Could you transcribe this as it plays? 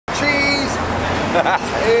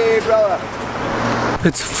Hey, brother.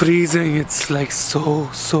 It's freezing. It's like so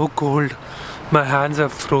cold. My hands are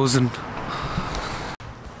frozen.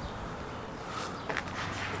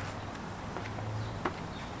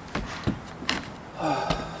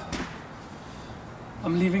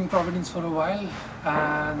 I'm leaving Providence for a while,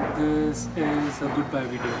 and this is a goodbye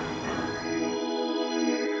video.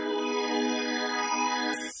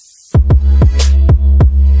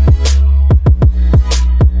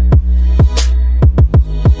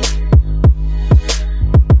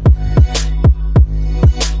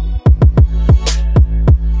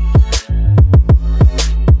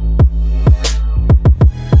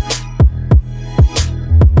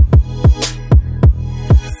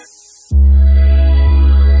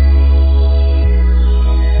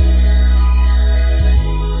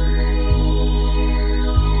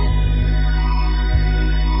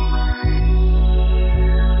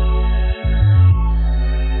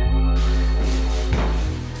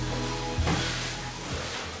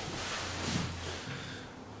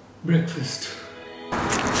 Breakfast.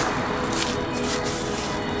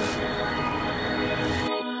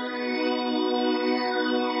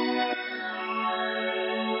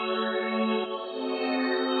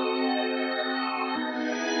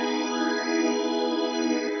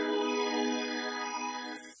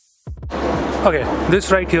 Okay,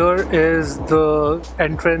 this right here is the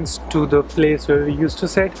entrance to the place where we used to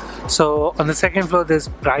sit. So on the second floor there's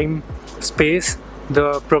prime space,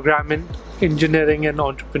 the programming, engineering and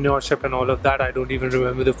entrepreneurship and all of that. I don't even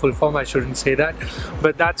remember the full form, I shouldn't say that,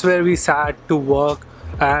 but that's where we sat to work,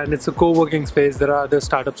 and it's a co-working space. There are other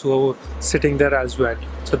startups who are sitting there as well.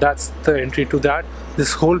 So that's the entry to that.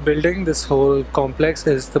 This whole building, this whole complex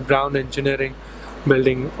is the Brown Engineering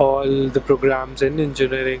building. All the programs in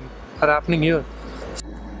engineering are happening here.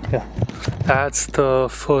 Yeah, that's the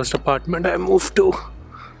first apartment I moved to.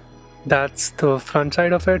 That's the front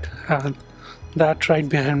side of it, and that right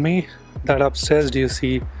behind me, that upstairs, do you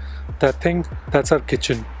see that thing? That's our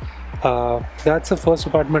kitchen. That's the first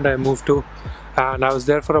apartment I moved to, and I was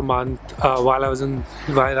there for a month while I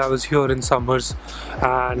was here in summers,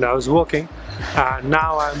 and I was working. And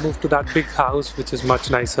now I moved to that big house, which is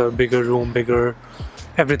much nicer, bigger room, bigger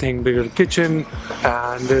everything, bigger kitchen,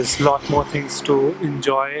 and there's a lot more things to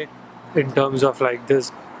enjoy in terms of like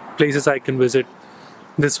there's places I can visit.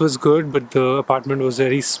 This was good, but the apartment was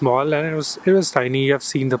very small and it was tiny. You have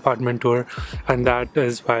seen the apartment tour, and that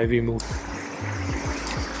is why we moved.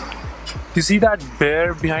 You see that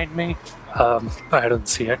bear behind me? I don't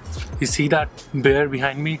see it. You see that bear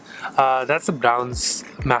behind me? That's the Browns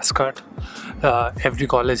mascot. Every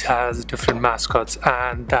college has different mascots,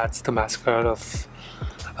 and that's the mascot of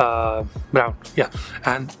Brown. Yeah,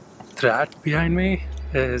 and that behind me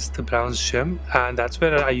is the Browns gym, and that's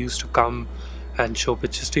where I used to come and show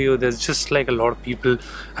pictures to you. There's just like a lot of people,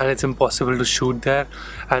 and it's impossible to shoot there,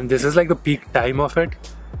 and this is like the peak time of it.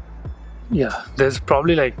 Yeah, there's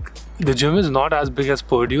probably like, the gym is not as big as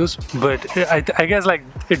Purdue's, but I guess like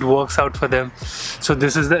it works out for them. So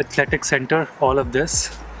this is the athletic center. All of this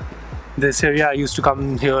area, I used to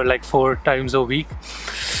come here like 4 times a week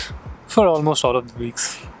for almost all of the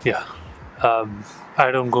weeks. Yeah,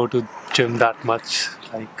 I don't go to gym that much.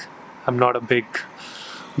 Like, I'm not a big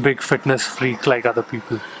fitness freak like other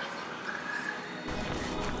people.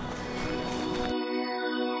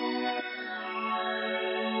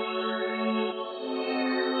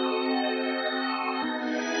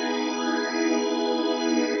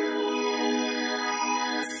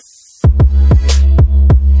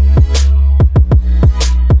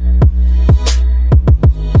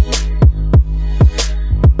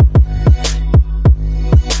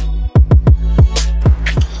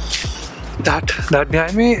 That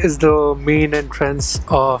behind me is the main entrance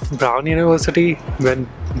of Brown University. When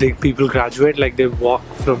the people graduate, like they walk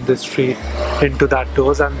from this street into that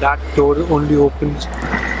doors, and that door only opens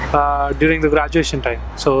during the graduation time.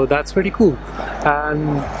 So that's pretty cool.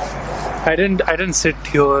 And I didn't sit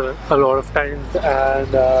here a lot of times,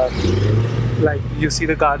 and like you see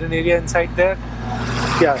the garden area inside there.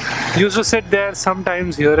 Yeah, used to sit there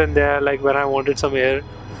sometimes here and there, like when I wanted some air.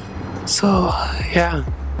 So yeah,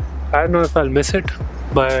 I don't know if I'll miss it,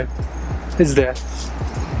 but it's there.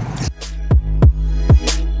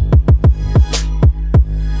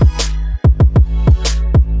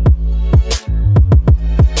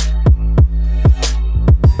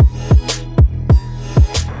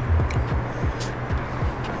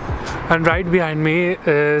 And right behind me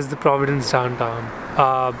is the Providence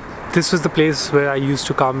downtown. This was the place where I used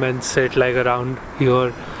to come and sit like around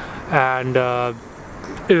here, and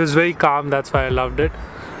it was very calm. That's why I loved it.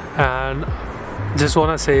 And just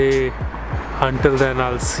want to say Until then,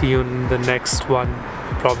 I'll see you in the next one,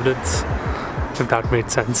 Providence, if that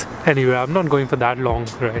made sense. Anyway, I'm not going for that long,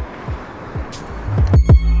 right?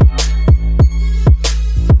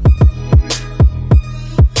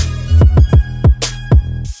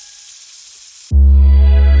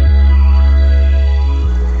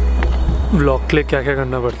 Vlog के लिए क्या क्या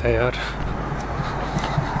करना पड़ता है यार.